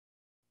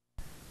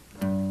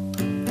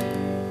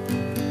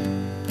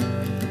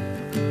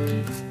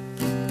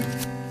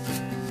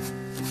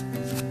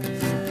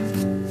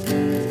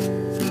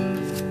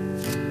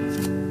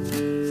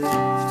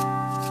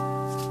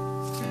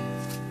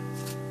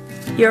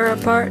You're a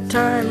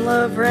part-time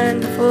lover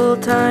and a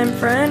full-time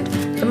friend.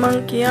 The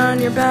monkey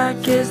on your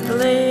back is the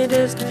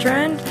latest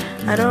trend.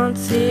 I don't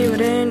see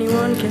what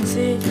anyone can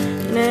see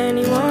in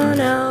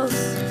anyone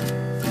else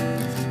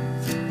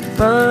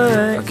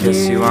but I'll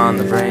kiss you on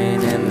the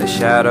brain in the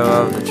shadow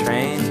of the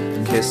train.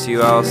 Kiss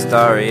you all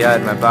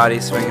starry-eyed, my body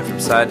swinging from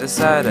side to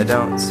side. I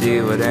don't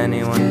see what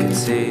anyone can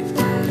see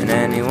in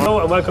anyone. Hello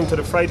and welcome to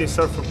the Friday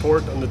Surf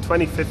Report on the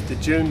 25th of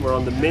June. We're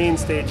on the main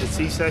stage at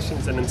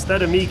SeaSessions, and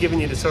instead of me giving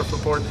you the surf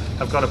report,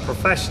 I've got a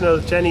professional,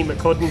 Jenny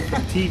McCudden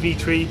from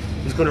TV3,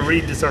 who's going to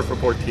read the surf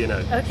report to you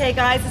now. Okay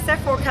guys, the surf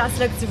forecast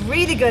looks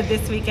really good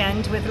this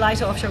weekend with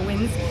light offshore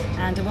winds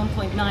and a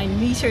 1.9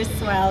 metre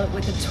swell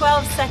with a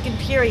 12-second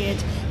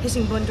period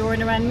hitting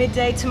Bundoran around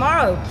midday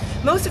tomorrow.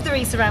 Most of the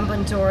reefs around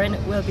Bundoran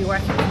will be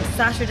working from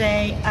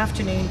Saturday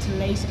afternoon to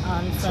late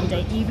on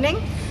Sunday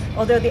evening.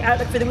 Although the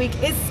outlook for the week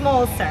is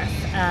small surf,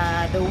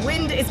 the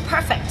wind is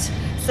perfect,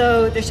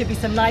 so there should be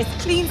some nice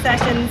clean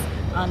sessions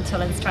on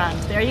Tull and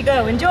Strand. There you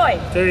go, enjoy!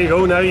 There you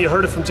go, now you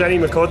heard it from Jenny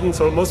McCudden,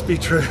 so it must be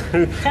true.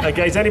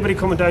 Guys, anybody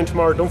coming down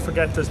tomorrow, don't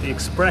forget there's the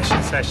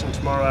expression session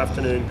tomorrow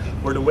afternoon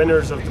where the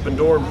winners of the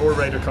Bundoran Bull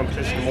Rider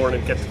competition in the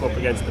morning get to go up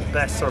against the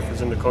best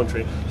surfers in the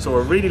country. So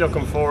we're really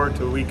looking forward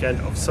to a weekend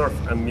of surf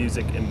and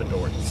music in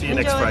Bundoran. See you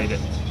next Friday.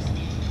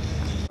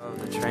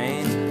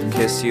 Train,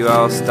 kiss you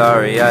all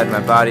starry-eyed, my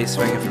body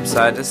swinging from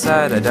side to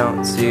side. I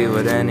don't see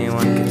what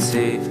anyone can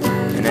see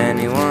in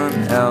anyone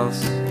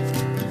else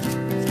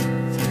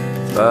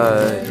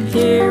but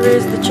here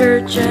is the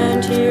church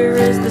and here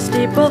is the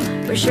steeple.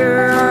 We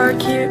sure are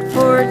cute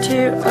for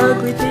two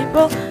ugly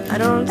people. I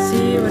don't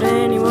see what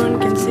anyone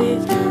can see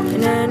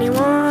in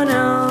anyone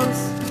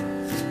else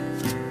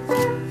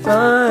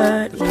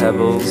but the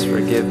pebbles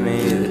forgive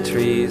me, the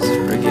trees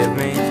forgive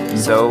me,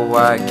 so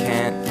why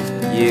can't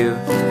you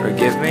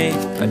forgive me?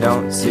 I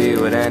don't see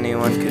what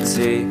anyone could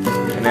see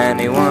in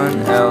anyone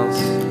else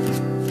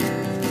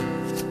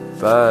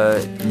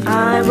but you.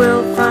 I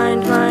will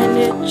find my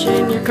niche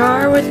in your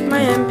car with my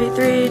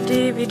MP3,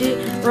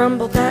 DVD,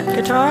 rumble pack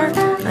guitar.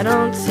 I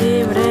don't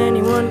see what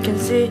anyone can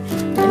see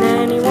in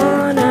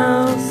anyone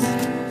else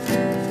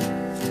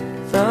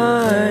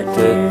but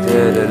you.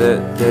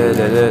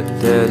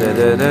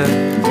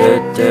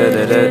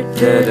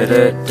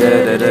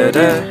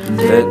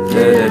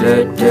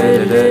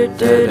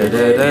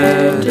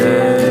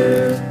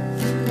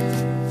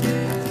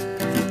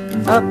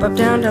 Up, up,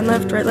 down, down,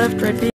 left, right, beat.